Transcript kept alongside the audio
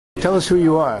Tell us who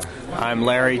you are. I'm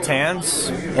Larry Tanz.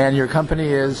 And your company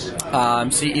is? I'm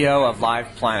CEO of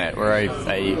LivePlanet. We're a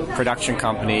production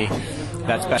company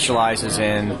that specializes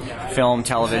in film,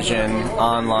 television,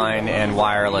 online, and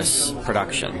wireless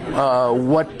production.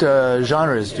 What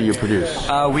genres do you produce?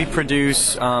 We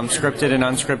produce scripted and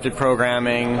unscripted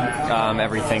programming,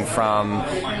 everything from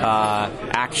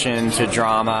action to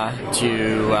drama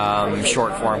to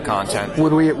short-form content.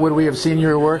 Would we have seen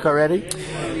your work already?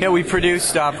 Yeah, we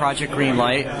produced Project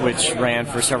Greenlight, which ran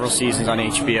for several seasons on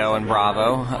HBO and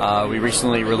Bravo. We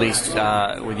recently released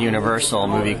with Universal a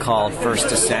movie called First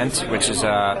Descent, which is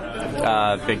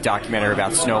a big documentary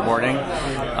about snowboarding.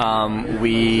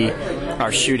 We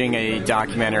are shooting a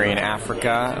documentary in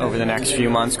Africa over the next few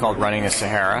months called Running the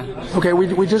Sahara. Okay,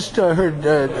 we just heard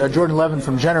Jordan Levin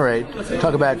from Generate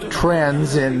talk about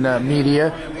trends in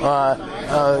media.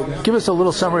 Give us a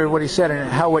little summary of what he said and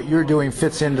how what you're doing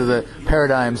fits into the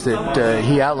paradigms that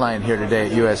he outlined here today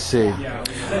at USC.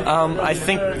 I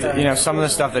think some of the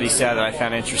stuff that he said that I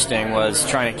found interesting was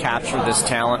trying to capture this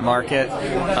talent market,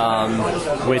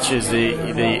 which is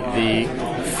the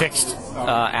fixed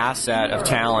asset of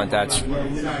talent that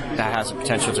has the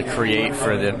potential to create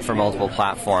for multiple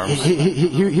platforms.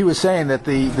 He was saying that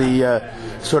the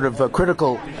sort of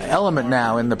critical element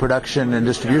now in the production and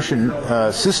distribution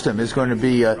system is going to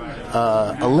be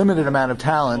a limited amount of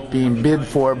talent being bid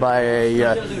for by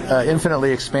a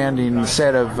infinitely expanding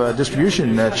set of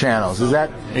distribution channels. Is that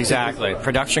exactly?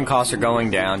 Production costs are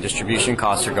going down, distribution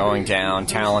costs are going down,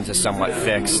 talent is somewhat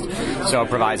fixed, so it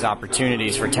provides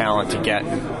opportunities for talent to get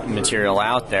material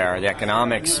out there. The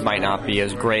economics might not be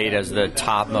as great as the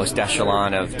top most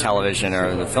echelon of television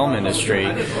or the film industry,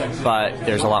 but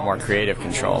there's a lot more creative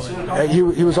control. He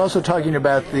was also talking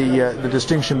about the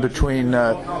distinction between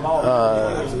the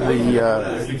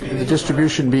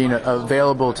distribution being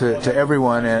available to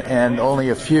everyone and only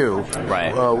a few.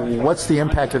 Right. What's the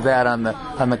impact of that on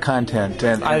the content?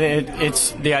 I think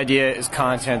it's the idea is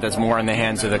content that's more in the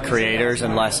hands of the creators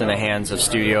and less in the hands of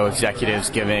studio executives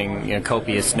giving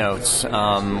copious notes.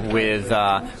 With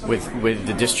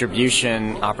the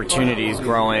distribution opportunities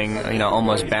growing,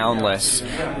 almost boundless,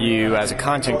 you as a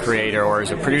content creator or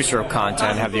as a producer of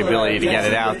content have the ability to get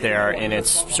it out there in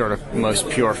its sort of most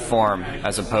pure form,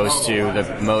 as opposed to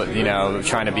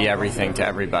trying to be everything to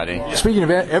everybody. Speaking of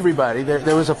everybody,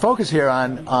 there was a focus here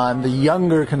on the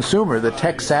younger consumer, the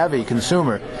tech-savvy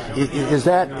consumer. Is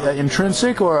that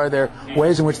intrinsic, or are there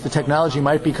ways in which the technology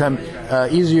might become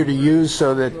easier to use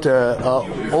so that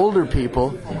older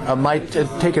people might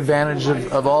take advantage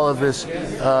of all of this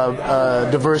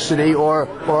diversity, or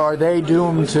are they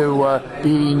doomed to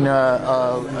being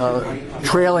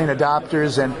trailing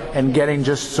adopters and getting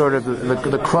just sort of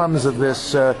the crumbs of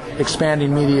this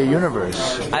expanding media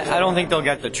universe? I don't think they'll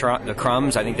get the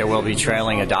crumbs. I think there will be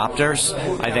trailing adopters.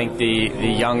 I think the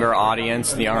younger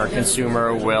audience, the younger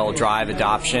consumer will drive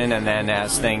adoption, and then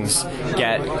as things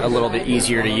get a little bit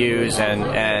easier to use and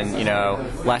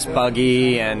less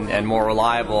buggy and more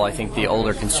reliable, I think the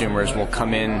older consumers will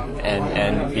come in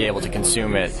and be able to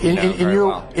consume it.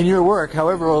 In your work,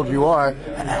 however old you are,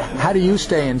 how do you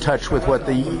stay in touch with what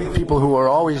the people who are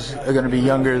always going to be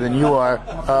younger than you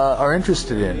are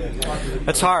interested in?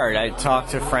 It's hard. I talk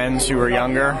to friends who are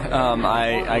younger.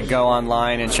 I go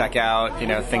online and check out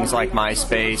things like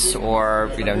MySpace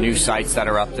or new sites that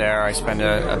are up there. I spend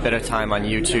a bit of time on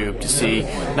YouTube to see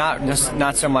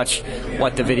not so much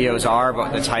what the videos are,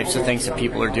 but the types of things that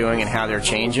people are doing and how they're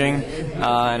changing.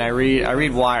 And I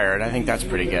read Wired. I think that's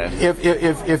pretty good.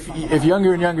 If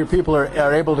younger and younger people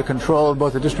are able to control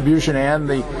both the distribution and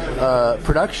the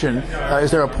production,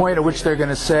 is there a point at which they're going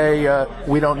to say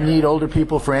we don't need older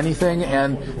people for anything,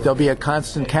 and there'll be a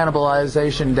constant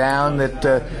cannibalization down that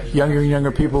younger and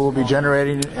younger people will be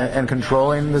generating and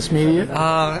controlling this media?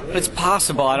 It's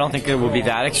possible. I don't think it will be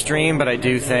that extreme, but I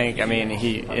do think,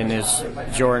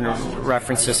 Jordan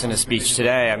referenced this in his speech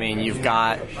today. You've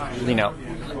got,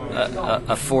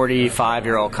 a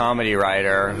 45-year-old comedy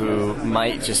writer who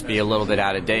might just be a little bit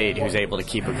out of date, who's able to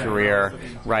keep a career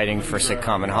writing for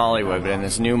sitcom in Hollywood. But in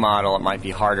this new model, it might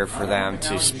be harder for them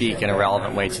to speak in a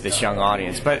relevant way to this young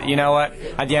audience. But you know what?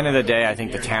 At the end of the day, I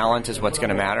think the talent is what's going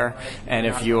to matter. And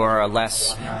if you're a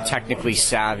less technically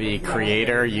savvy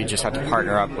creator, you just have to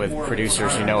partner up with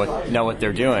producers who know what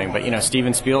they're doing. But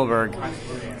Steven Spielberg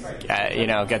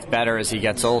gets better as he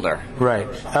gets older. Right.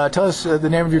 Tell us the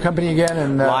name of your company again.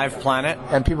 And LivePlanet.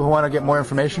 And people who want to get more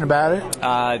information about it?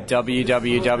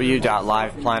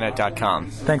 www.liveplanet.com.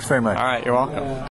 Thanks very much. All right, you're welcome.